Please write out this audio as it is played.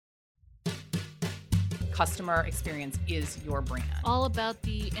customer experience is your brand. All about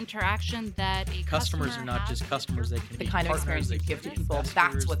the interaction that a customers are not just customers, they can The be kind of partners, experience you they give to can be people,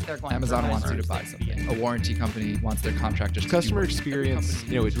 investors. that's what they're going Amazon for. wants you to buy something. A warranty company wants their contractors to do Customer work. experience,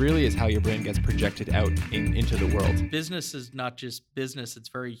 it really is how your brand gets projected out into the world. Business is not just business, it's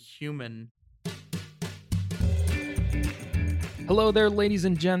very human. Hello there, ladies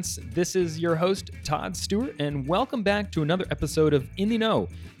and gents. This is your host, Todd Stewart, and welcome back to another episode of In the Know,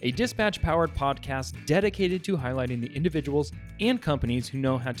 a dispatch-powered podcast dedicated to highlighting the individuals and companies who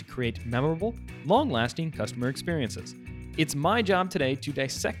know how to create memorable, long-lasting customer experiences. It's my job today to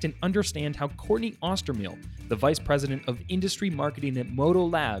dissect and understand how Courtney Austermehle, the Vice President of Industry Marketing at Modo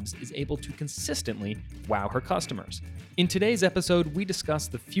Labs, is able to consistently wow her customers. In today's episode, we discuss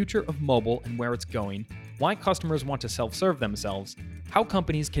the future of mobile and where it's going, why customers want to self-serve themselves, how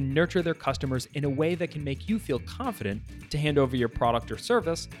companies can nurture their customers in a way that can make you feel confident to hand over your product or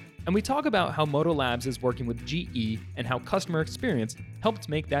service, and we talk about how Modo Labs is working with GE and how customer experience helped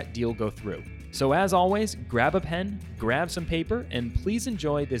make that deal go through. So as always, grab a pen, grab some paper, and please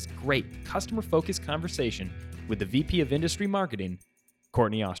enjoy this great customer-focused conversation with the VP of Industry Marketing,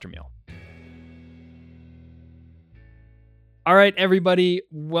 Courtney Austermehle. All right, everybody,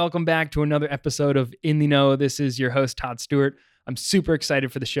 welcome back to another episode of In the Know. This is your host, Todd Stewart. I'm super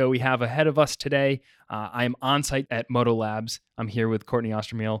excited for the show we have ahead of us today. I am on site at Modo Labs. I'm here with Courtney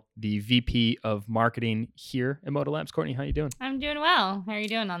Austermehle, the VP of Marketing here at Modo Labs. Courtney, how you doing? I'm doing well. How are you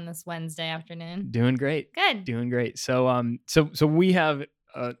doing on this Wednesday afternoon? Doing great. Good. Doing great. So we have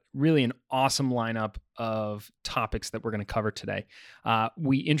really an awesome lineup of topics that we're going to cover today.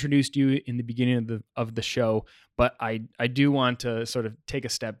 We introduced you in the beginning of the show, but I do want to sort of take a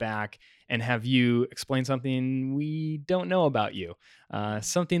step back and have you explain something we don't know about you,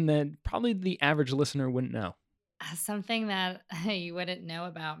 something that probably the average listener wouldn't know. Something that you wouldn't know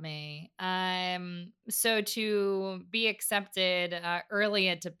about me. So to be accepted early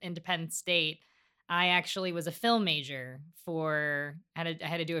into Penn State, I actually was a film major I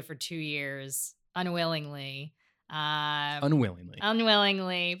had to do it for 2 years unwillingly.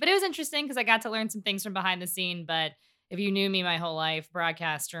 Unwillingly. But it was interesting because I got to learn some things from behind the scene. But if you knew me my whole life,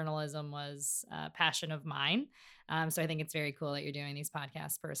 broadcast journalism was a passion of mine. So I think it's very cool that you're doing these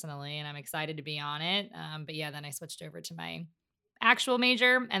podcasts personally, and I'm excited to be on it. But yeah, then I switched over to my actual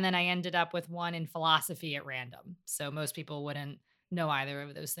major, and then I ended up with one in philosophy at random. So most people wouldn't know either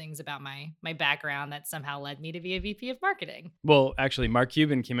of those things about my background that somehow led me to be a VP of marketing. Well, actually, Mark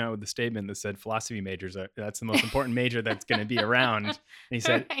Cuban came out with a statement that said philosophy majors that's the most important major that's going to be around. And he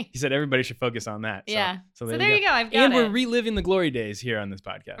said everybody should focus on that. Yeah. So there you you go. I've got and it. we're reliving the glory days here on this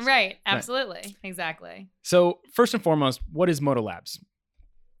podcast. Right. Absolutely. Exactly. So first and foremost, what is Modo Labs?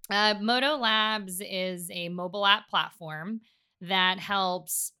 Modo Labs is a mobile app platform that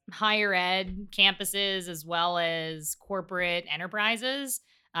helps higher ed campuses as well as corporate enterprises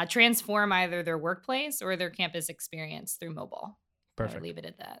transform either their workplace or their campus experience through mobile. Perfect. I'll leave it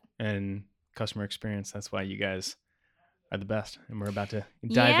at that. And customer experience, that's why you guys are the best. And we're about to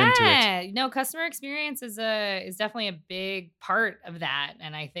dive into it. No, customer experience is definitely a big part of that.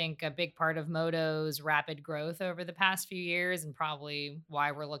 And I think a big part of Modo's rapid growth over the past few years, and probably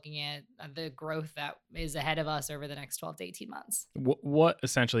why we're looking at the growth that is ahead of us over the next 12 to 18 months. What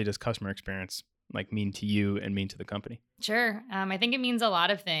essentially does customer experience mean to you and mean to the company? Sure. I think it means a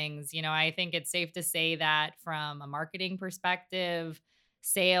lot of things. I think it's safe to say that from a marketing perspective,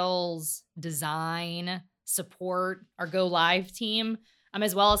 sales, design, support, our go live team,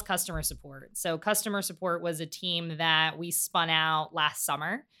 as well as customer support. So customer support was a team that we spun out last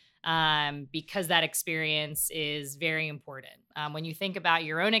summer because that experience is very important. When you think about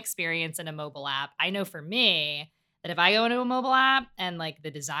your own experience in a mobile app, I know for me that if I go into a mobile app and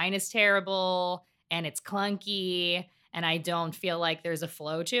the design is terrible and it's clunky and I don't feel like there's a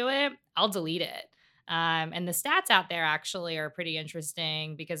flow to it, I'll delete it. And the stats out there actually are pretty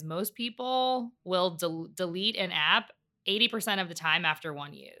interesting because most people will delete an app 80% of the time after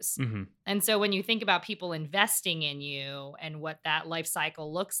one use. Mm-hmm. And so when you think about people investing in you and what that life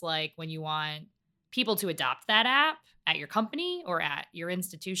cycle looks like when you want people to adopt that app at your company or at your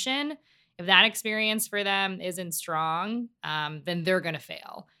institution, if that experience for them isn't strong, then they're going to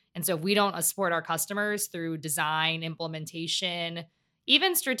fail. And so if we don't support our customers through design, implementation,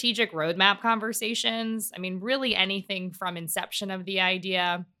 even strategic roadmap conversations, really anything from inception of the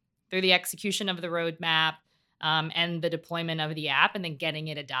idea through the execution of the roadmap and the deployment of the app and then getting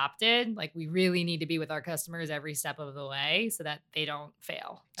it adopted. We really need to be with our customers every step of the way so that they don't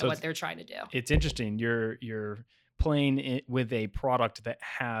fail at what they're trying to do. It's interesting. You're playing it with a product that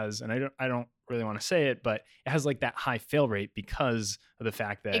has, and I don't really want to say it, but it has like that high fail rate because of the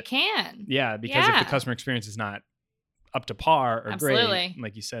fact that It can. because if the customer experience is not up to par or Absolutely. great,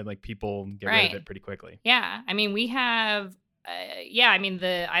 like you said, like people get rid Right. of it pretty quickly. Yeah. I mean, we have,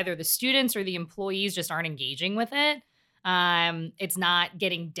 either the students or the employees just aren't engaging with it. It's not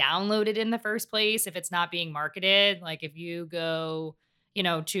getting downloaded in the first place. If it's not being marketed, like if you go,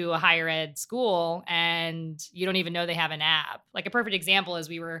 to a higher ed school and you don't even know they have an app. Like a perfect example is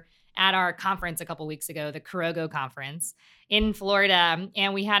we were at our conference a couple weeks ago, the Kurogo conference in Florida,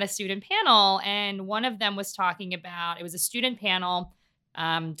 and we had a student panel, and one of them was talking about, it was a student panel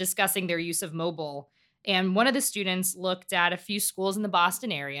discussing their use of mobile. And one of the students looked at a few schools in the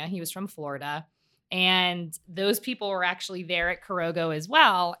Boston area. He was from Florida. And those people were actually there at Kurogo as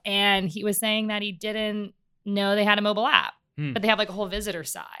well. And he was saying that he didn't know they had a mobile app, but they have like a whole visitor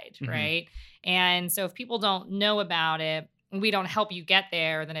side, right? And so if people don't know about it, we don't help you get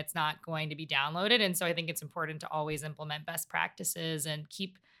there, then it's not going to be downloaded. And so I think it's important to always implement best practices and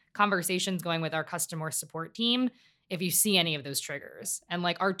keep conversations going with our customer support team if you see any of those triggers. And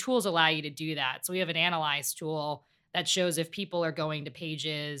like our tools allow you to do that. So we have an analyze tool that shows if people are going to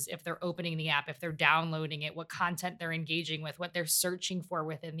pages, if they're opening the app, if they're downloading it, what content they're engaging with, what they're searching for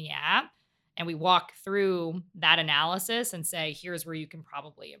within the app. And we walk through that analysis and say, here's where you can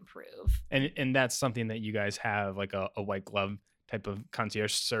probably improve. And that's something that you guys have like a white glove type of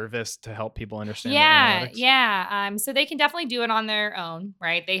concierge service to help people understand the analytics? Yeah. So they can definitely do it on their own,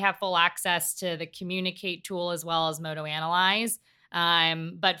 right? They have full access to the Communicate tool as well as Modo Analyze.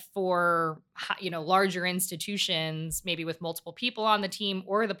 But for, larger institutions, maybe with multiple people on the team,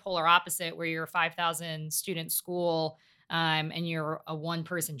 or the polar opposite where you're a 5,000 student school, and you're a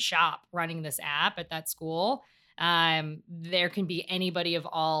one-person shop running this app at that school, there can be anybody of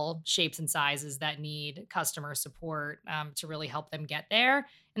all shapes and sizes that need customer support to really help them get there.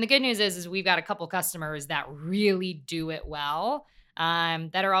 And the good news is we've got a couple customers that really do it well,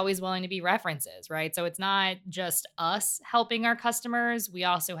 that are always willing to be references, right? So it's not just us helping our customers. We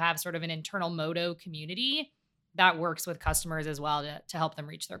also have sort of an internal Modo community that works with customers as well to help them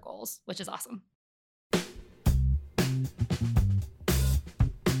reach their goals, which is awesome.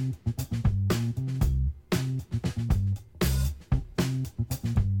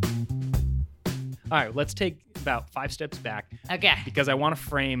 All right, let's take about 5 steps back. Okay. Because I want to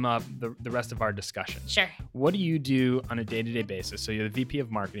frame up the rest of our discussion. Sure. What do you do on a day-to-day basis? So you're the VP of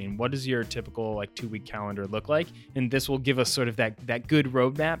marketing. What does your typical 2-week calendar look like? And this will give us sort of that good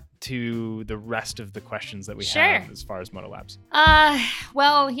roadmap to the rest of the questions that we have as far as Modo Labs.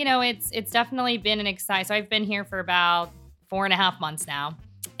 Well, it's definitely been an exciting. So I've been here for about 4.5 months now.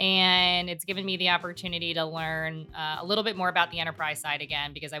 And it's given me the opportunity to learn a little bit more about the enterprise side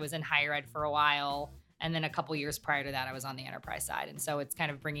again, because I was in higher ed for a while. And then a couple years prior to that, I was on the enterprise side. And so it's kind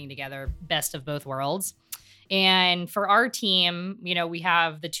of bringing together best of both worlds. And for our team, we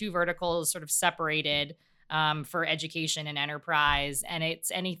have the two verticals sort of separated for education and enterprise. And it's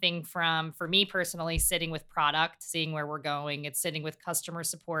anything from, for me personally, sitting with product, seeing where we're going. It's sitting with customer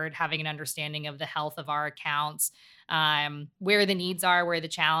support, having an understanding of the health of our accounts, where the needs are, where the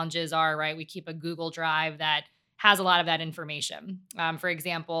challenges are, right? We keep a Google Drive that has a lot of that information. For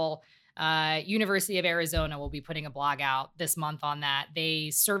example, University of Arizona will be putting a blog out this month on that. They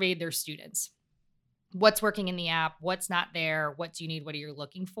surveyed their students. What's working in the app? What's not there? What do you need? What are you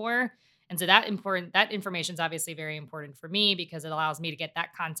looking for? And so that information is obviously very important for me because it allows me to get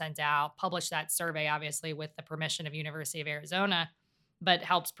that content out, publish that survey, obviously with the permission of University of Arizona, but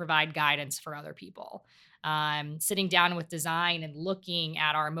helps provide guidance for other people. Sitting down with design and looking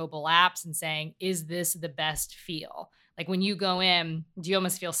at our mobile apps and saying, is this the best feel? Like when you go in, do you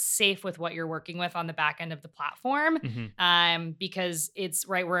almost feel safe with what you're working with on the back end of the platform? Because it's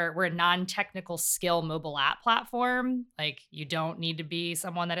right, we're a non-technical skill mobile app platform. Like you don't need to be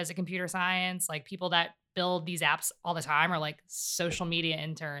someone that has a computer science. Like people that build these apps all the time are like social media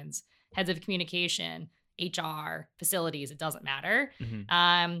interns, heads of communication, HR, facilities, it doesn't matter.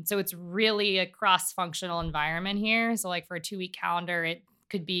 So it's really a cross-functional environment here. So like for a 2-week calendar, it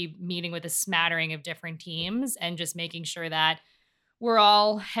could be meeting with a smattering of different teams and just making sure that we're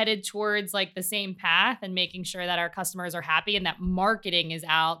all headed towards like the same path and making sure that our customers are happy and that marketing is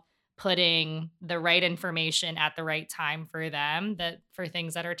out putting the right information at the right time for them, that for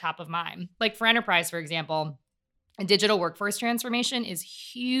things that are top of mind. Like for enterprise, for example, a digital workforce transformation is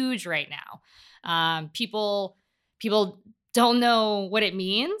huge right now. People don't know what it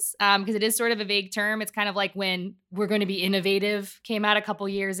means because it is sort of a vague term. It's kind of like when we're going to be innovative came out a couple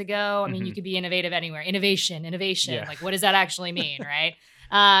years ago. I mean, you could be innovative anywhere. Innovation. Yeah. Like, what does that actually mean, right?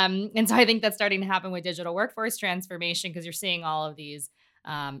 And so I think that's starting to happen with digital workforce transformation because you're seeing all of these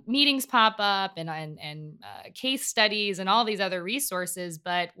meetings pop up and case studies and all these other resources.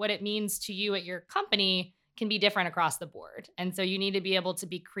 But what it means to you at your company can be different across the board. And so you need to be able to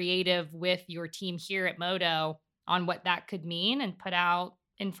be creative with your team here at Modo on what that could mean and put out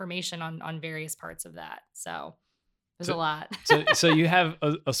information on various parts of that. So there's a lot. so you have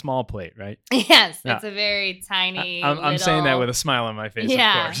a small plate, right? Yes, Yeah. it's a very tiny. I'm saying that little- with a smile on my face,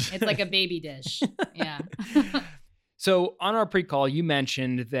 yeah, of course. it's like a baby dish. Yeah. So on our pre-call, you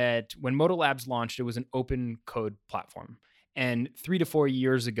mentioned that when Modo Labs launched, it was an open code platform. And 3 to 4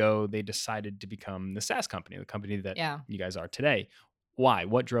 years ago, they decided to become the SaaS company, the company that Yeah. you guys are today. Why?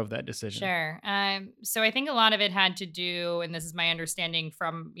 What drove that decision? Sure. So I think a lot of it had to do, and this is my understanding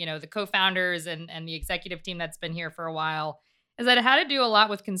from, the co-founders and the executive team that's been here for a while, is that it had to do a lot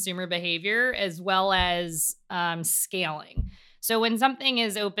with consumer behavior as well as scaling. So when something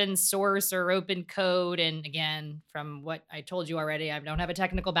is open source or open code, and again, from what I told you already, I don't have a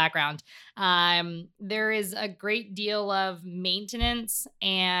technical background, there is a great deal of maintenance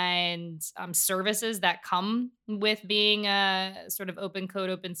and services that come with being a sort of open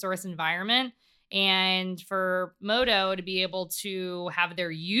code, open source environment. And for Modo to be able to have their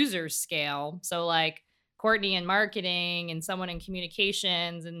users scale, so like Courtney in marketing and someone in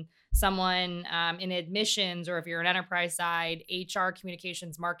communications and someone in admissions, or if you're an enterprise side, HR,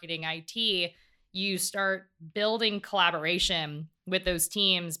 communications, marketing, IT, you start building collaboration with those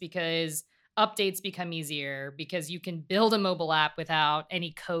teams because updates become easier because you can build a mobile app without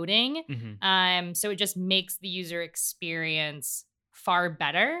any coding. Mm-hmm. So it just makes the user experience far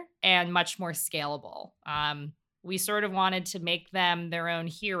better and much more scalable. We sort of wanted to make them their own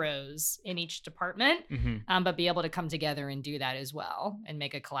heroes in each department, but be able to come together and do that as well and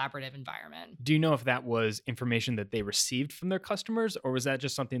make a collaborative environment. Do you know if that was information that they received from their customers, or was that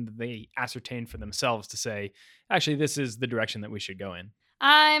just something that they ascertained for themselves to say, actually, this is the direction that we should go in?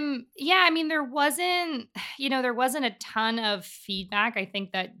 Yeah, I mean, there wasn't a ton of feedback. I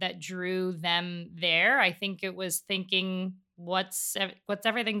think that drew them there. I think it was thinking, what's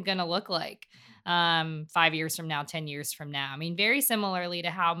everything going to look like 5 years from now, 10 years from now? I mean, very similarly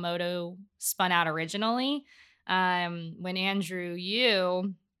to how Modo spun out originally. When Andrew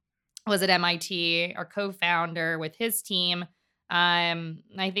Yu was at MIT, our co-founder with his team,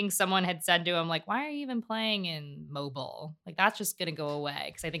 I think someone had said to him, like, why are you even playing in mobile? Like, that's just going to go away.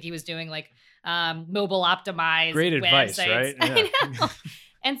 Because I think he was doing like mobile optimized Great advice, websites. right? I know.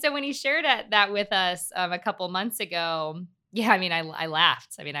 And so when he shared that with us a couple months ago, yeah, I mean, I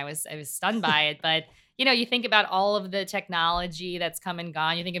laughed. I mean, I was stunned by it. But, you think about all of the technology that's come and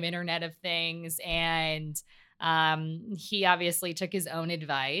gone. You think of Internet of Things, and he obviously took his own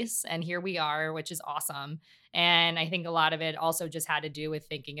advice. And here we are, which is awesome. And I think a lot of it also just had to do with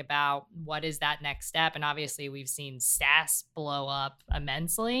thinking about what is that next step. And obviously we've seen SaaS blow up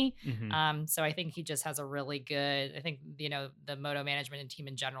immensely. So I think he just has a really good, I think, the Modo management and team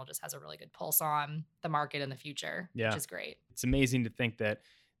in general just has a really good pulse on the market in the future, which is great. It's amazing to think that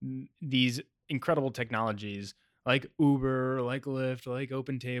these incredible technologies like Uber, like Lyft, like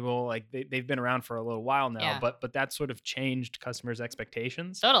OpenTable, like they've been around for a little while now, but that sort of changed customers'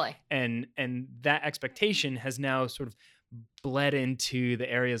 expectations. Totally. And that expectation has now sort of bled into the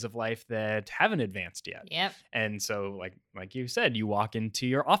areas of life that haven't advanced yet. Yep. And so like you said, you walk into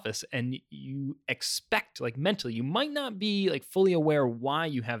your office and you expect, like mentally, you might not be like fully aware why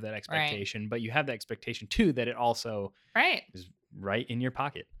you have that expectation, but you have the expectation too that it also is right in your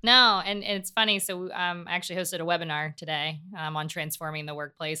pocket. No, and it's funny. So I actually hosted a webinar today on transforming the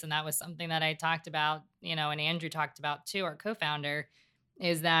workplace. And that was something that I talked about, and Andrew talked about too, our co-founder,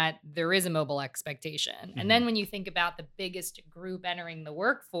 is that there is a mobile expectation. And then when you think about the biggest group entering the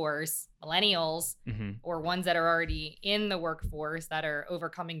workforce, millennials, or ones that are already in the workforce that are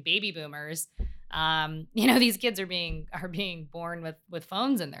overcoming baby boomers, these kids are being born with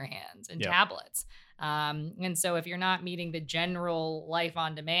phones in their hands and tablets. And so if you're not meeting the general life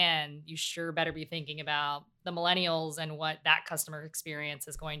on demand, you sure better be thinking about the millennials and what that customer experience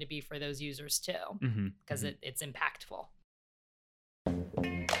is going to be for those users too, because it's impactful.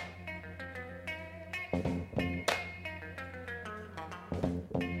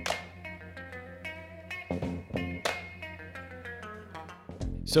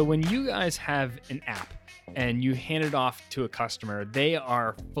 So when you guys have an app and you hand it off to a customer, they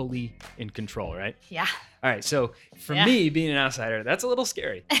are fully in control, right? Yeah. All right. So for me, being an outsider, that's a little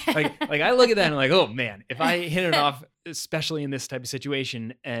scary. Like I look at that and I'm like, oh man, if I hand it off, especially in this type of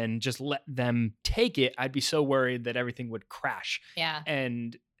situation, and just let them take it, I'd be so worried that everything would crash. Yeah.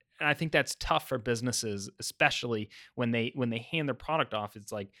 And I think that's tough for businesses, especially when they hand their product off.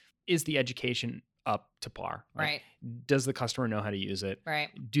 It's like, is the education up to par. Like, Right. does the customer know how to use it? Right.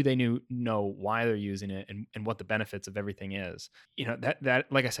 Do they know why they're using it and what the benefits of everything is? That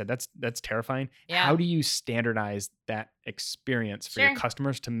like I said, that's terrifying. Yeah. How do you standardize that experience for your Sure.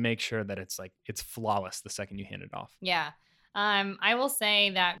 customers to make sure that it's flawless the second you hand it off? Yeah. I will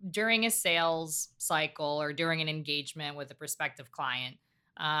say that during a sales cycle or during an engagement with a prospective client,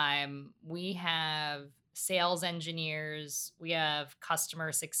 we have sales engineers, we have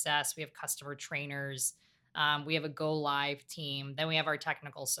customer success, we have customer trainers, we have a go live team, then we have our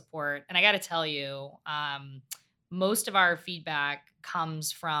technical support. And I got to tell you, most of our feedback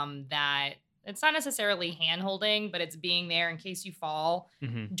comes from that. It's not necessarily hand holding, but it's being there in case you fall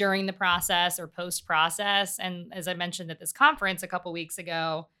Mm-hmm. during the process or post process. And as I mentioned at this conference a couple weeks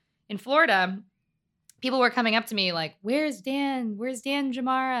ago in Florida, people were coming up to me like, "Where's Dan? Where's Dan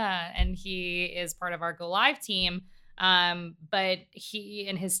Jamara?" And he is part of our Go Live team. But he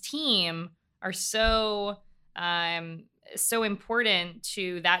and his team are so important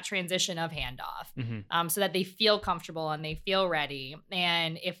to that transition of handoff, Mm-hmm. so that they feel comfortable and they feel ready.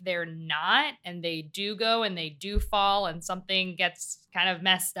 And if they're not, and they do go and they do fall and something gets kind of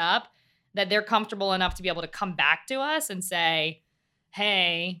messed up, that they're comfortable enough to be able to come back to us and say,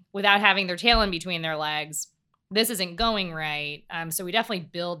 "Hey," without having their tail in between their legs, "this isn't going right." So we definitely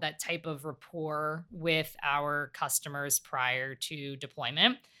build that type of rapport with our customers prior to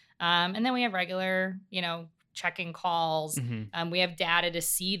deployment. And then we have regular, check-in calls. Mm-hmm. We have data to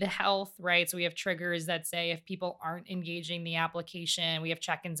see the health, right? So we have triggers that say if people aren't engaging the application. We have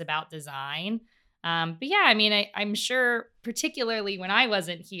check-ins about design. But yeah, I mean, I'm sure, particularly when I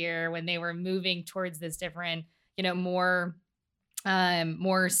wasn't here, when they were moving towards this different, more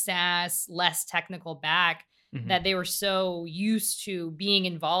SaaS, less technical back, Mm-hmm. that they were so used to being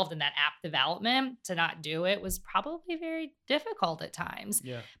involved in that app development, to not do it was probably very difficult at times.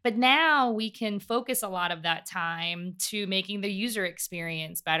 Yeah. But now we can focus a lot of that time to making the user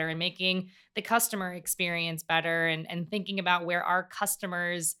experience better and making the customer experience better, and thinking about where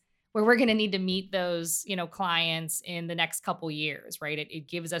we're going to need to meet those, clients in the next couple years, right? It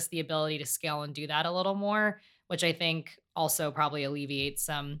gives us the ability to scale and do that a little more, which I think also probably alleviates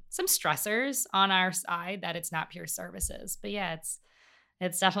some stressors on our side, that it's not pure services. But yeah,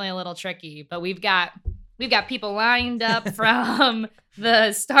 it's definitely a little tricky. But we've got people lined up from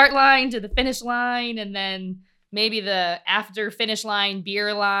the start line to the finish line, and then maybe the after finish line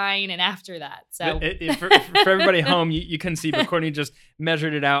beer line, and after that. So for everybody at home, you couldn't see, but Courtney just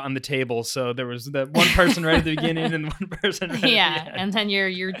measured it out on the table. So there was the one person right at the beginning and one person right at the end. And then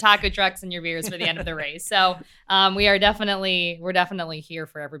your taco trucks and your beers for the end of the race. So we're definitely here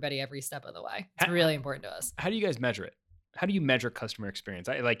for everybody every step of the way. It's really important to us. How do you guys measure it? How do you measure customer experience?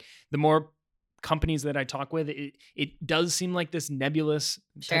 I like the more companies that I talk with, it does seem like this nebulous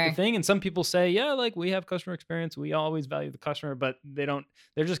type of thing. And some people say, yeah, like we have customer experience. We always value the customer, but they're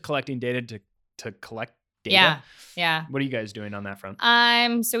just collecting data to collect data. Yeah. What are you guys doing on that front?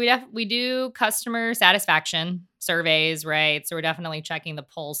 So we do customer satisfaction surveys, right? So we're definitely checking the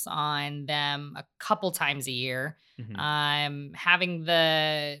pulse on them a couple times a year. Mm-hmm. Having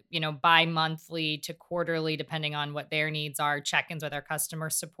the, bi-monthly to quarterly, depending on what their needs are, check-ins with our customer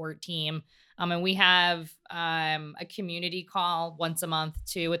support team. And we have a community call once a month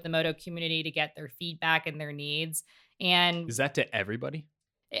too with the Modo community to get their feedback and their needs. And is that to everybody?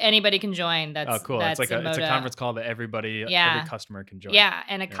 Anybody can join. That's cool. That's it's a Modo. Conference call that every customer can join. Yeah,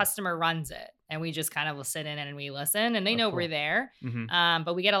 and a customer runs it, and we just kind of will sit in and we listen, and they know cool. we're there. Mm-hmm.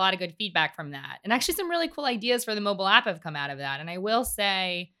 But we get a lot of good feedback from that, and actually some really cool ideas for the mobile app have come out of that. And I will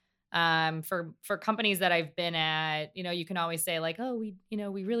say, for companies that I've been at, you can always say like, oh, we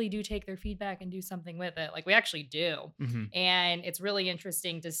really do take their feedback and do something with it. Like we actually do. Mm-hmm. And it's really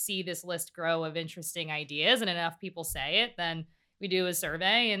interesting to see this list grow of interesting ideas, and enough people say it, then we do a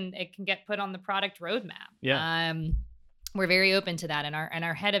survey and it can get put on the product roadmap. Yeah. We're very open to that. And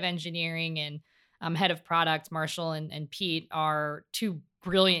our head of engineering and head of product, Marshall and Pete, are two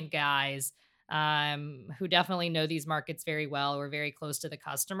brilliant guys who definitely know these markets very well. We're very close to the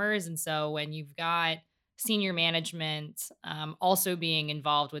customers. And so when you've got senior management also being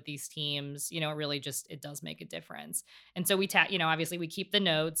involved with these teams, it really it does make a difference. And so we obviously we keep the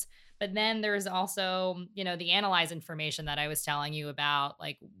notes, but then there's also, the analyze information that I was telling you about.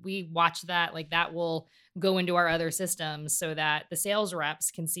 Like we watch that, like that will go into our other systems so that the sales reps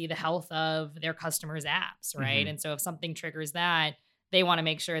can see the health of their customers' apps, right? Mm-hmm. And so if something triggers that, they want to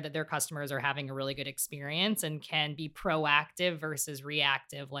make sure that their customers are having a really good experience and can be proactive versus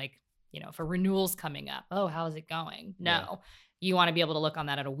reactive. Like, for renewals coming up, oh, how's it going? No, Yeah. You want to be able to look on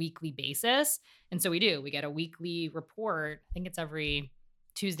that at a weekly basis. And so we do. We get a weekly report. I think it's every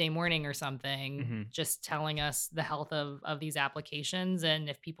Tuesday morning or something, just telling us the health of these applications and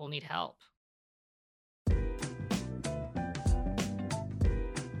if people need help.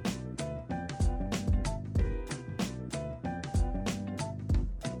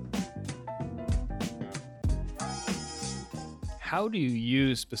 How do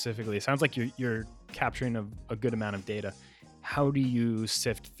you specifically, it sounds like you're capturing a good amount of data. How do you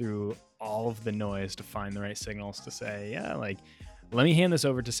sift through all of the noise to find the right signals to say, yeah, like, let me hand this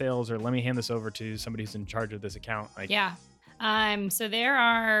over to sales, or let me hand this over to somebody who's in charge of this account? Like, Yeah. So there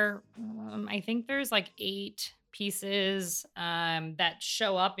are, I think there's like 8 pieces that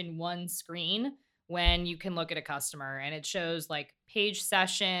show up in one screen when you can look at a customer, and it shows like page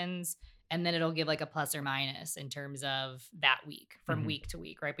sessions, and then it'll give like a plus or minus in terms of that week from week to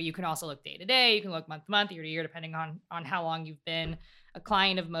week, right? But you can also look day to day, you can look month to month, year to year, depending on how long you've been a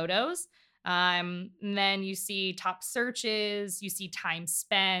client of Modo's. And then you see top searches, you see time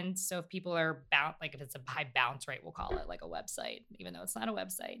spent. So if people are like if it's a high bounce rate, we'll call it like a website, even though it's not a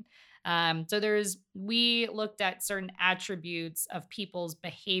website. So we looked at certain attributes of people's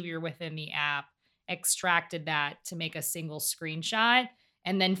behavior within the app, extracted that to make a single screenshot.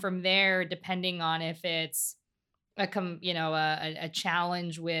 And then from there, depending on if it's a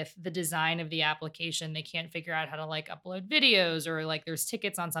challenge with the design of the application, they can't figure out how to like upload videos, or like there's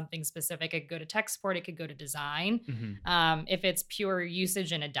tickets on something specific, it could go to tech support, it could go to design. If it's pure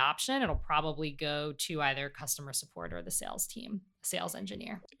usage and adoption, it'll probably go to either customer support or the sales team, sales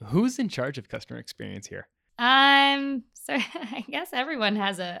engineer. who's in charge of customer experience here? So I guess everyone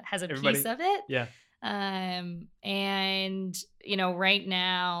has a Everybody? piece of it. Yeah. And right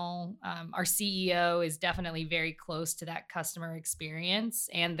now, our CEO is definitely very close to that customer experience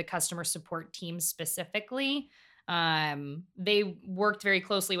and the customer support team specifically. They worked very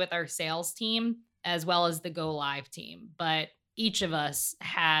closely with our sales team as well as the go live team, but each of us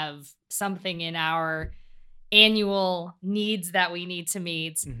have something in our annual needs that we need to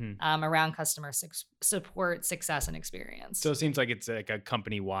meet around customer support, success, and experience. So it seems like it's like a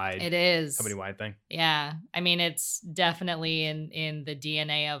company-wide. It is company-wide thing. Yeah. I mean, it's definitely in the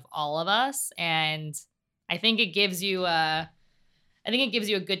DNA of all of us. And I think it gives you a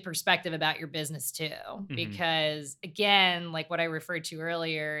good perspective about your business too. Because again, like what I referred to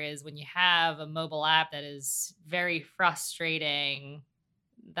earlier is when you have a mobile app that is very frustrating,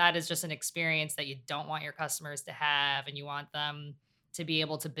 that is just an experience that you don't want your customers to have, and you want them to be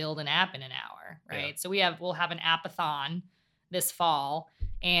able to build an app in an hour, right? Yeah. So we'll have an appathon this fall,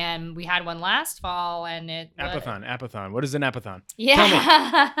 and we had one last fall, and Appathon. What is an appathon?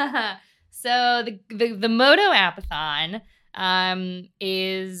 Yeah. So the Modo appathon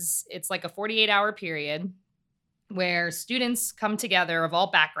it's like a 48-hour period where students come together of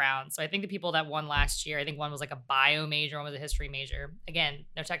all backgrounds. So I think the people that won last year, I think one was like a bio major, one was a history major. Again,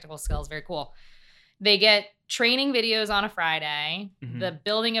 no technical skills, very cool. They get training videos on a Friday. The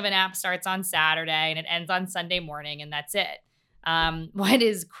building of an app starts on Saturday and it ends on Sunday morning, and that's it. What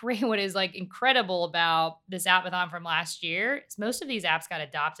is like incredible about this appathon from last year is most of these apps got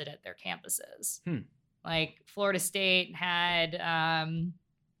adopted at their campuses. Like Florida State had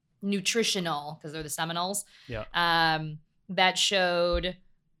nutritional, because they're the Seminoles, that showed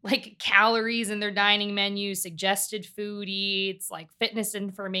like calories in their dining menu, suggested food eats, like fitness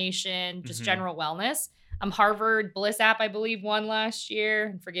information, just general wellness. Harvard Bliss app, I believe, won last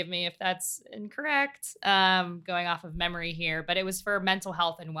year. Forgive me if that's incorrect, going off of memory here, but it was for mental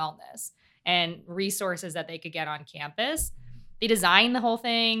health and wellness and resources that they could get on campus. They designed the whole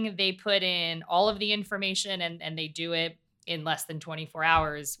thing. They put in all of the information, and they do it in less than 24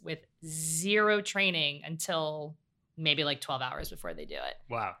 hours with zero training until maybe like 12 hours before they do it.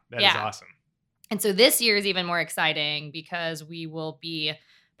 Wow, that is awesome. And so this year is even more exciting because we will be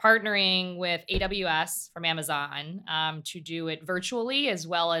partnering with AWS from Amazon to do it virtually as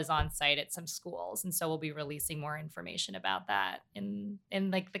well as on site at some schools. And so we'll be releasing more information about that in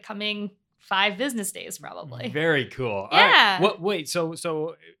like the coming 5 business days, probably. Very cool. Yeah. All right. Wait,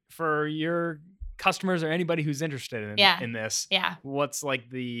 so for your customers or anybody who's interested in this, what's like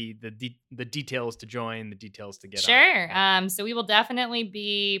the details to join, the details to get on? So we will definitely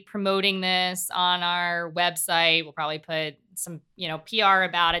be promoting this on our website. We'll probably put some PR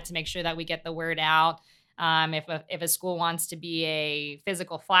about it to make sure that we get the word out. If a school wants to be a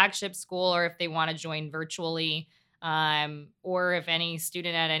physical flagship school, or if they want to join virtually, or if any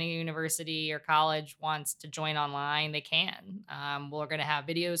student at any university or college wants to join online, they can. We're going to have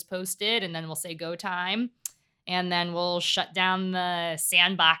videos posted, and then we'll say go time, and then we'll shut down the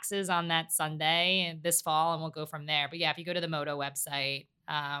sandboxes on that Sunday this fall, and we'll go from there. But yeah, if you go to the Modo website,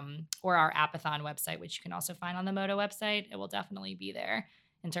 or our appathon website, which you can also find on the Modo website, it will definitely be there.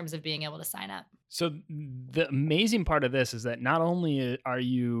 in terms of being able to sign up. So the amazing part of this is that not only are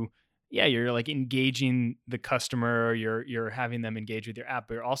you, you're like engaging the customer, or you're having them engage with your app,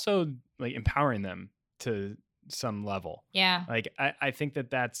 but you're also like empowering them to some level. Yeah. Like I think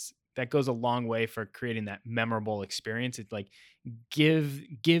that goes a long way for creating that memorable experience. It's like give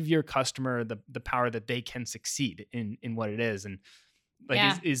your customer the power that they can succeed in what it is. And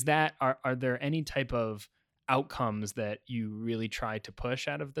like, is that, are there any type of outcomes that you really try to push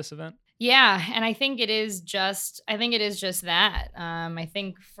out of this event? Yeah. And I think it is just that. I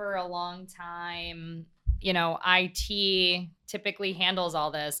think for a long time, IT typically handles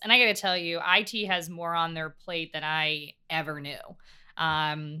all this. And I got to tell you, IT has more on their plate than I ever knew.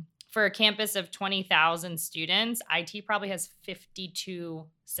 For a campus of 20,000 students, IT probably has 52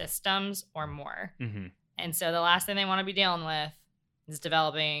 systems or more. Mm-hmm. And so the last thing they want to be dealing with is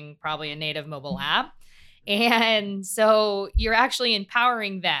developing probably a native mobile app. And so you're actually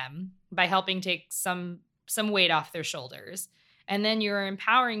empowering them by helping take some weight off their shoulders. And then you're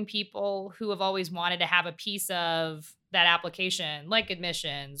empowering people who have always wanted to have a piece of that application, like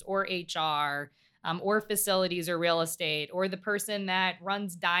admissions or HR, or facilities or real estate, or the person that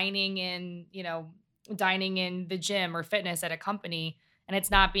runs dining in the gym or fitness at a company, and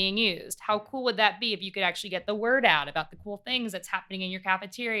it's not being used. How cool would that be if you could actually get the word out about the cool things that's happening in your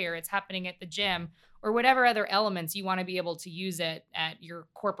cafeteria, or it's happening at the gym, or whatever other elements you want to be able to use it at your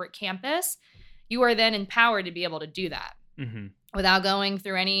corporate campus? You are then empowered to be able to do that. Mm-hmm. Without going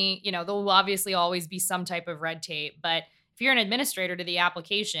through any, there will obviously always be some type of red tape, but if you're an administrator to the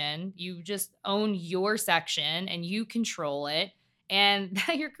application, you just own your section and you control it, and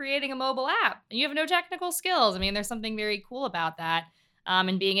you're creating a mobile app and you have no technical skills. I mean, there's something very cool about that.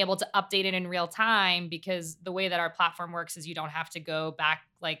 And being able to update it in real time, because the way that our platform works is you don't have to go back,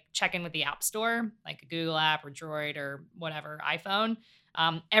 like check in with the app store, like a Google app or Droid or whatever, iPhone.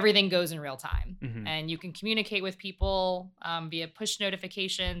 Everything goes in real time, Mm-hmm. and you can communicate with people via push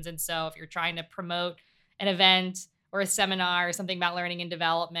notifications. And so if you're trying to promote an event or a seminar or something about learning and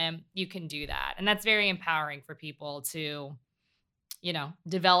development, you can do that. And that's very empowering for people to,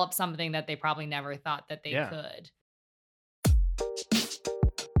 develop something that they probably never thought that they could.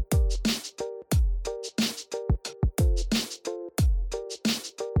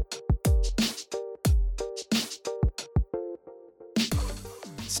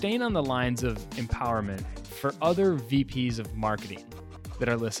 Staying on the lines of empowerment, for other VPs of marketing that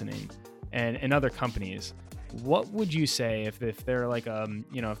are listening and other companies, what would you say if they're like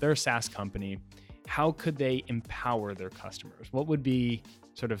if they're a SaaS company, how could they empower their customers? What would be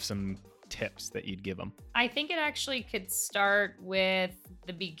sort of some tips that you'd give them? I think it actually could start with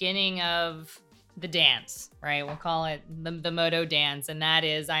the beginning of the dance, right? We'll call it the Modo dance. And that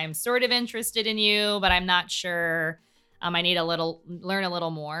is, I am sort of interested in you, but I'm not sure. I need learn a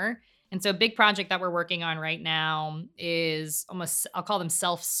little more. And so a big project that we're working on right now is almost, I'll call them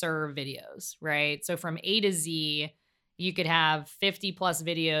self-serve videos, right? So from A to Z, you could have 50 plus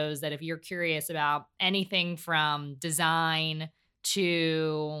videos that if you're curious about anything from design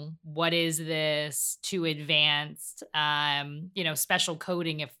to what is this to advanced, special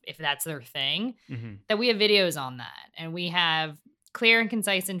coding, if that's their thing, Mm-hmm. that we have videos on that. And we have clear and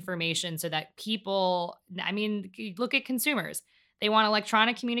concise information so that people, look at consumers. They want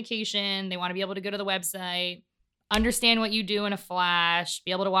electronic communication. They want to be able to go to the website, understand what you do in a flash,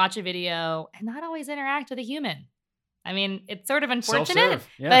 be able to watch a video, and not always interact with a human. I mean, it's sort of unfortunate,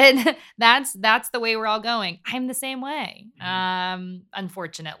 but that's the way we're all going. I'm the same way.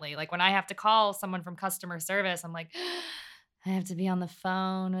 Unfortunately, like when I have to call someone from customer service, I'm like, I have to be on the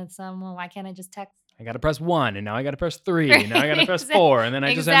phone with someone. Why can't I just text? I got to press 1, and now I got to press 3, and now I got to press 4, and then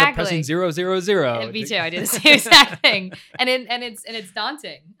I just end up pressing 0, 0, 0. Me too. I do the same exact thing, and it's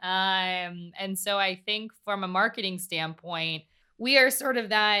daunting. And so I think from a marketing standpoint, we are sort of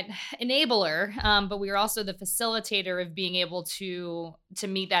that enabler, but we are also the facilitator of being able to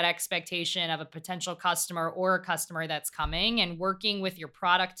meet that expectation of a potential customer or a customer that's coming, and working with your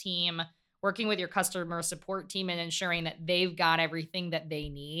product team, working with your customer support team, and ensuring that they've got everything that they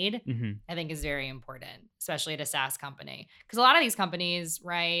need, Mm-hmm. I think is very important, especially at a SaaS company. Because a lot of these companies,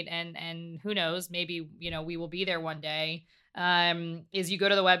 right, and who knows, maybe, we will be there one day, is you go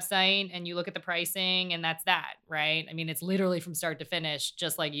to the website and you look at the pricing and that's that, right? I mean, it's literally from start to finish,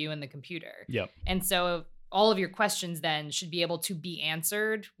 just like you and the computer. Yep. And so all of your questions then should be able to be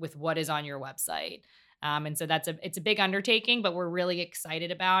answered with what is on your website. And so it's a big undertaking, but we're really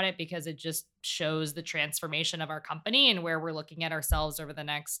excited about it because it just shows the transformation of our company and where we're looking at ourselves over the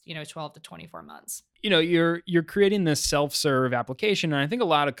next, 12 to 24 months. You're creating this self-serve application, and I think a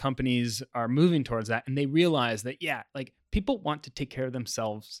lot of companies are moving towards that, and they realize that, like people want to take care of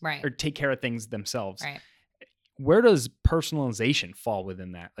themselves, right, or take care of things themselves. Right. Where does personalization fall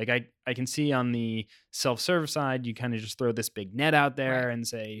within that? Like I can see on the self-serve side, you kind of just throw this big net out there and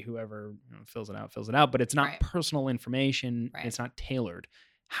say whoever fills it out, but it's not personal information. Right. It's not tailored.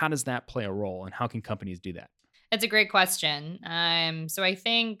 How does that play a role, and how can companies do that? That's a great question. So I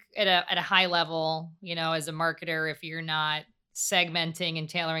think at a high level, as a marketer, if you're not segmenting and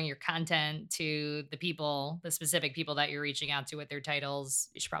tailoring your content to the specific people that you're reaching out to with their titles,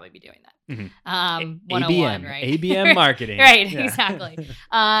 you should probably be doing that. Mm-hmm. 101, ABM, right? ABM marketing. Right, exactly.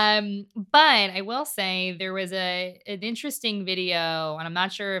 But I will say there was an interesting video, and I'm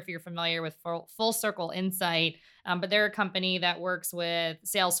not sure if you're familiar with Full Circle Insight, but they're a company that works with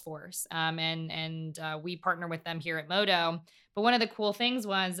Salesforce, and we partner with them here at Modo. But one of the cool things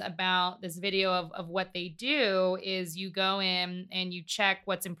was about this video of what they do is you go in and you check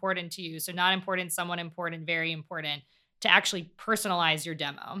what's important to you. So not important, somewhat important, very important, to actually personalize your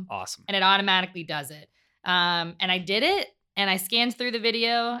demo. Awesome. And it automatically does it. And I did it, and I scanned through the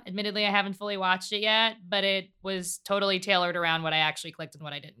video. Admittedly, I haven't fully watched it yet, but it was totally tailored around what I actually clicked and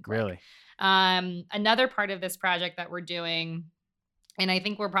what I didn't click. Really? Another part of this project that we're doing, and I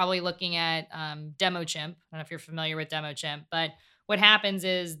think we're probably looking at DemoChimp. I don't know if you're familiar with DemoChimp, but what happens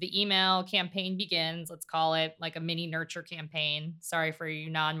is the email campaign begins. Let's call it like a mini nurture campaign. Sorry for you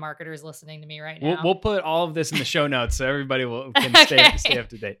non-marketers listening to me right now. We'll put all of this in the show notes so everybody can stay up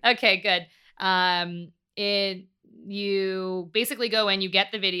to date. Okay, good. You basically go in, you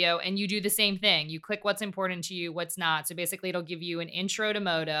get the video, and you do the same thing. You click what's important to you, what's not. So basically, it'll give you an intro to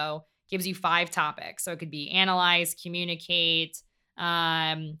Modo, gives you 5 topics. So it could be analyze, communicate,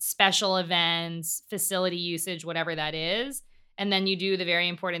 special events, facility usage, whatever that is. And then you do the very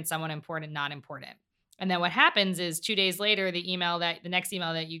important, somewhat important, not important. And then what happens is 2 days later, the next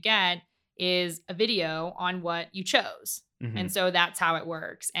email that you get is a video on what you chose. Mm-hmm. And so that's how it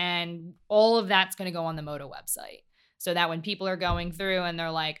works. And all of that's going to go on the Modo website. So that when people are going through and they're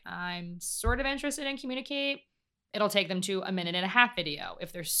like, I'm sort of interested in communicate, it'll take them to a 1.5-minute video.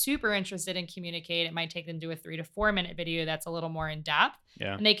 If they're super interested in communicate, it might take them to a 3 to 4 minute video that's a little more in depth.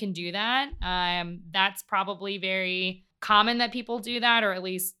 Yeah. And they can do that. That's probably very common that people do that, or at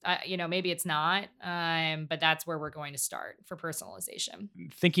least, maybe it's not. But that's where we're going to start for personalization.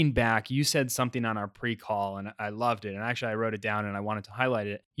 Thinking back, you said something on our pre-call and I loved it. And actually I wrote it down and I wanted to highlight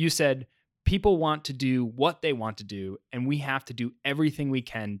it. You said, people want to do what they want to do, and we have to do everything we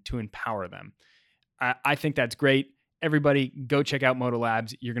can to empower them. I think that's great. Everybody go check out Modo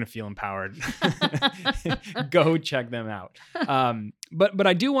Labs. You're going to feel empowered. Go check them out. But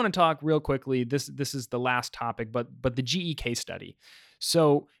I do want to talk real quickly. This is the last topic, but the GE case study.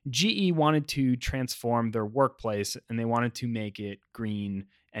 So GE wanted to transform their workplace and they wanted to make it green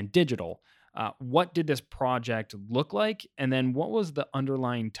and digital. What did this project look like? And then what was the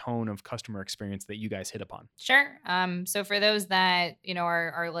underlying tone of customer experience that you guys hit upon? Sure. So for those that,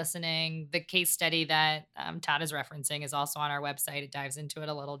 are listening, the case study that Todd is referencing is also on our website. It dives into it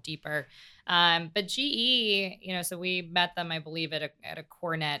a little deeper. But GE, so we met them, I believe, at a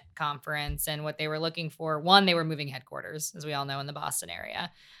CoreNet conference. And what they were looking for, one, they were moving headquarters, as we all know, in the Boston area.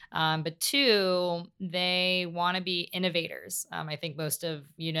 But 2, they want to be innovators. I think most of,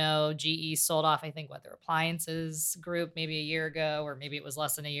 GE sold off, I think, their appliances group maybe a year ago, or maybe it was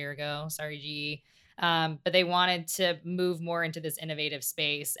less than a year ago. Sorry, GE. But they wanted to move more into this innovative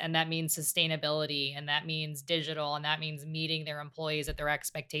space. And that means sustainability, and that means digital, and that means meeting their employees at their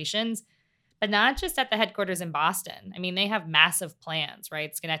expectations. But not just at the headquarters in Boston. I mean, they have massive plans,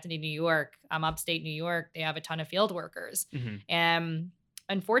 right? Schenectady, New York, upstate New York, they have a ton of field workers. Mm-hmm. And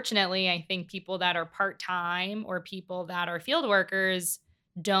unfortunately, I think people that are part-time or people that are field workers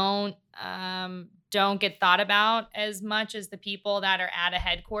don't get thought about as much as the people that are at a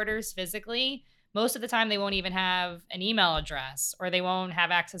headquarters physically. Most of the time, they won't even have an email address, or they won't have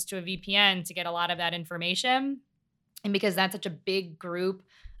access to a VPN to get a lot of that information. And because that's such a big group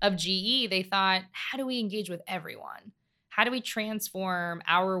of GE, they thought, how do we engage with everyone? How do we transform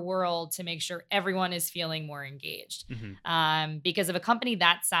our world to make sure everyone is feeling more engaged? Mm-hmm. Because of a company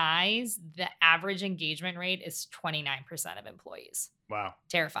that size, the average engagement rate is 29% of employees. Wow.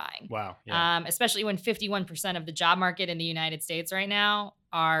 Terrifying. Wow. Yeah. Especially when 51% of the job market in the United States right now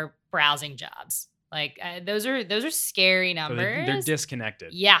are browsing jobs. Like those are scary So numbers. they're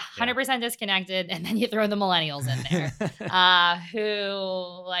disconnected. Yeah, 100% disconnected. And then you throw the millennials in there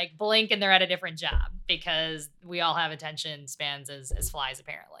who like blink and they're at a different job because we all have attention spans as flies,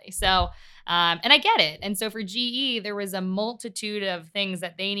 apparently. So, and I get it. And so for GE, there was a multitude of things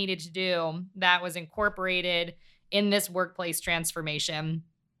that they needed to do that was incorporated in this workplace transformation.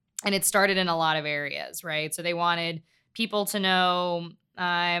 And it started in a lot of areas, right? So they wanted people to know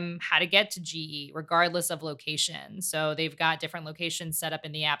how to get to GE regardless of location. So they've got different locations set up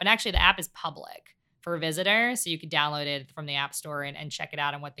in the app. And actually the app is public for visitors. So you could download it from the App Store and check it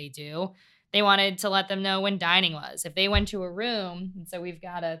out and what they do. They wanted to let them know when dining was. If they went to a room, and so we've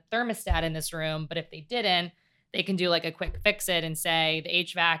got a thermostat in this room, but if they didn't, they can do like a quick fix it and say the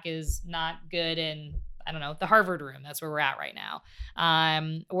HVAC is not good in, I don't know, the Harvard room. That's where we're at right now.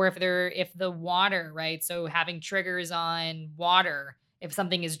 Or if the water, right? So having triggers on water, if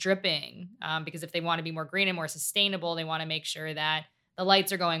something is dripping, because if they want to be more green and more sustainable, they want to make sure that the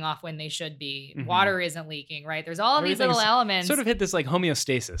lights are going off when they should be. Mhm. Water isn't leaking, right? There's all of these little elements. Sort of hit this like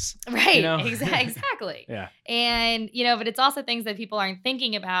homeostasis. Right. You know? Exactly. Yeah. And, but it's also things that people aren't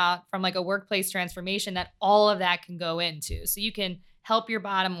thinking about from like a workplace transformation that all of that can go into. So you can help your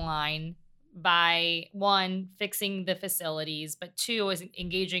bottom line by one, fixing the facilities, but two is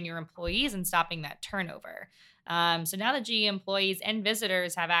engaging your employees and stopping that turnover. So now the GE employees and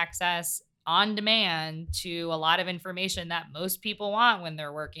visitors have access on demand to a lot of information that most people want when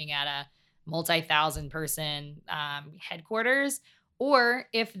they're working at a multi-thousand person headquarters, or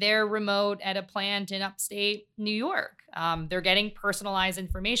if they're remote at a plant in upstate New York. They're getting personalized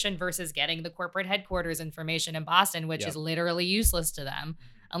information versus getting the corporate headquarters information in Boston, which is literally useless to them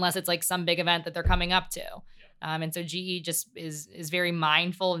unless it's like some big event that they're coming up to. And so GE just is very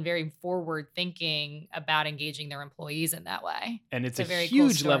mindful and very forward thinking about engaging their employees in that way. And it's a very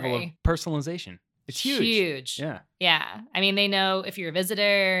huge cool level of story. personalization. It's huge. Huge. Yeah. Yeah. I mean, they know if you're a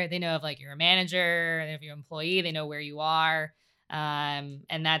visitor, they know if like you're a manager, if you're an employee, they know where you are.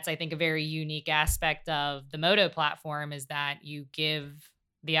 And that's, I think, a very unique aspect of the Modo platform is that you give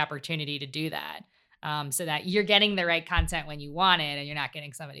the opportunity to do that. So that you're getting the right content when you want it and you're not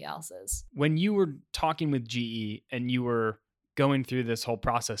getting somebody else's. When you were talking with GE and you were going through this whole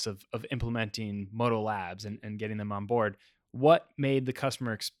process of implementing Modo Labs and getting them on board, what made the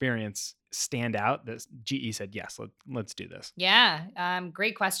customer experience stand out that GE said, yes, let's do this? Yeah,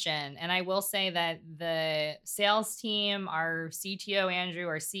 great question. And I will say that the sales team, our CTO, Andrew,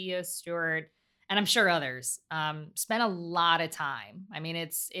 our CEO, Stuart, and I'm sure others, spent a lot of time. I mean,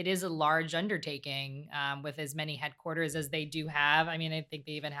 it is a large undertaking with as many headquarters as they do have. I mean, I think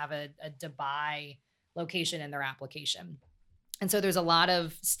they even have a Dubai location in their application. And so there's a lot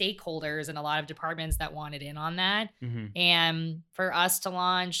of stakeholders and a lot of departments that wanted in on that. Mm-hmm. And for us to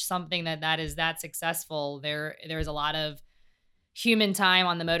launch something that is that successful, there's a lot of human time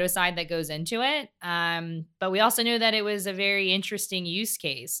on the Modo side that goes into it. But we also knew that it was a very interesting use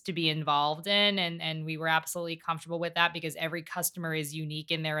case to be involved in. And we were absolutely comfortable with that because every customer is unique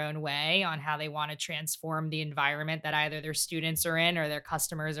in their own way on how they want to transform the environment that either their students are in or their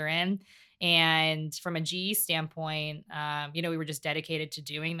customers are in. And from a GE standpoint, we were just dedicated to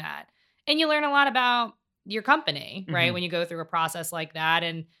doing that. And you learn a lot about your company, right? Mm-hmm. When you go through a process like that.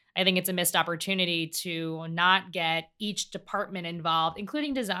 And I think it's a missed opportunity to not get each department involved,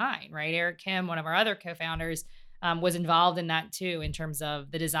 including design, right? Eric Kim, one of our other co-founders, was involved in that too, in terms of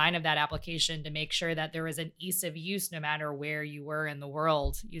the design of that application to make sure that there was an ease of use no matter where you were in the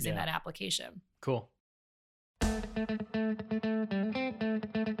world using that application. Cool.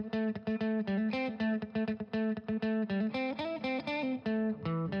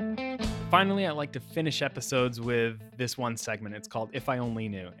 Finally, I like to finish episodes with this one segment. It's called If I Only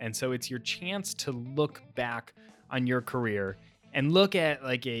Knew. And so it's your chance to look back on your career and look at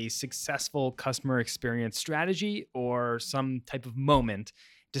like a successful customer experience strategy or some type of moment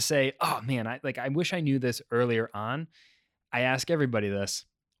to say, oh man, I wish I knew this earlier on. I ask everybody this.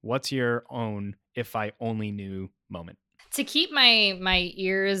 What's your own if I only knew moment? To keep my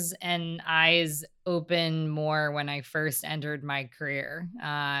ears and eyes open more when I first entered my career.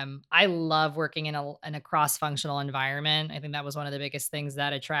 I love working in a cross-functional environment. I think that was one of the biggest things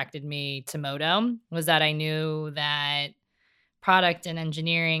that attracted me to Modo, was that I knew that product and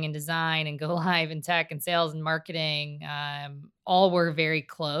engineering and design and go live and tech and sales and marketing all were very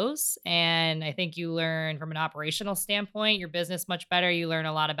close. And I think you learn from an operational standpoint, your business much better. You learn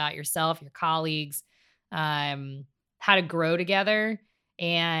a lot about yourself, your colleagues, how to grow together.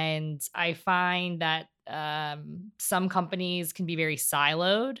 And I find that some companies can be very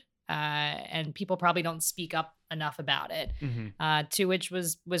siloed. and people probably don't speak up enough about it. Mhm. To which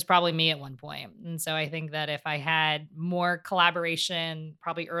was probably me at one point. And so I think that if I had more collaboration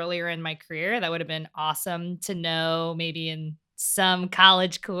probably earlier in my career, that would have been awesome to know, maybe in some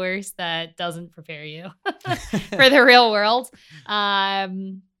college course that doesn't prepare you for the real world.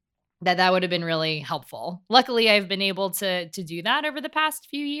 That would have been really helpful. Luckily, I've been able to do that over the past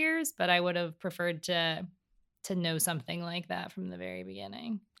few years, but I would have preferred to know something like that from the very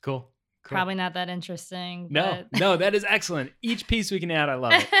beginning. Cool. Probably not that interesting. No, but no, that is excellent. Each piece we can add, I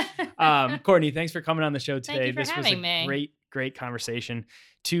love it. Courtney, thanks for coming on the show today. Thank you for This was having a me. great conversation.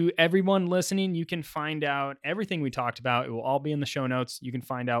 To everyone listening, you can find out everything we talked about. It will all be in the show notes. You can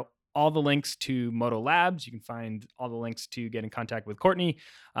find out all the links to Modo Labs. You can find all the links to get in contact with Courtney.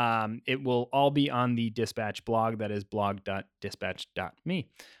 It will all be on the Dispatch blog. That is blog.dispatch.me.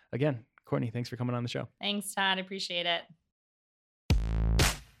 Again, Courtney, thanks for coming on the show. Thanks, Todd. Appreciate it.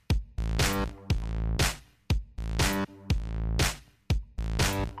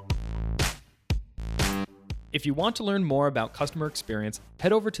 If you want to learn more about customer experience,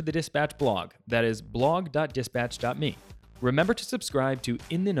 head over to the Dispatch blog. That is blog.dispatch.me. Remember to subscribe to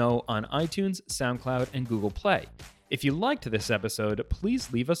In the Know on iTunes, SoundCloud, and Google Play. If you liked this episode,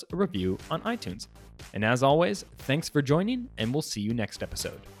 please leave us a review on iTunes. And as always, thanks for joining, and we'll see you next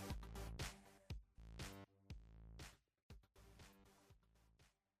episode.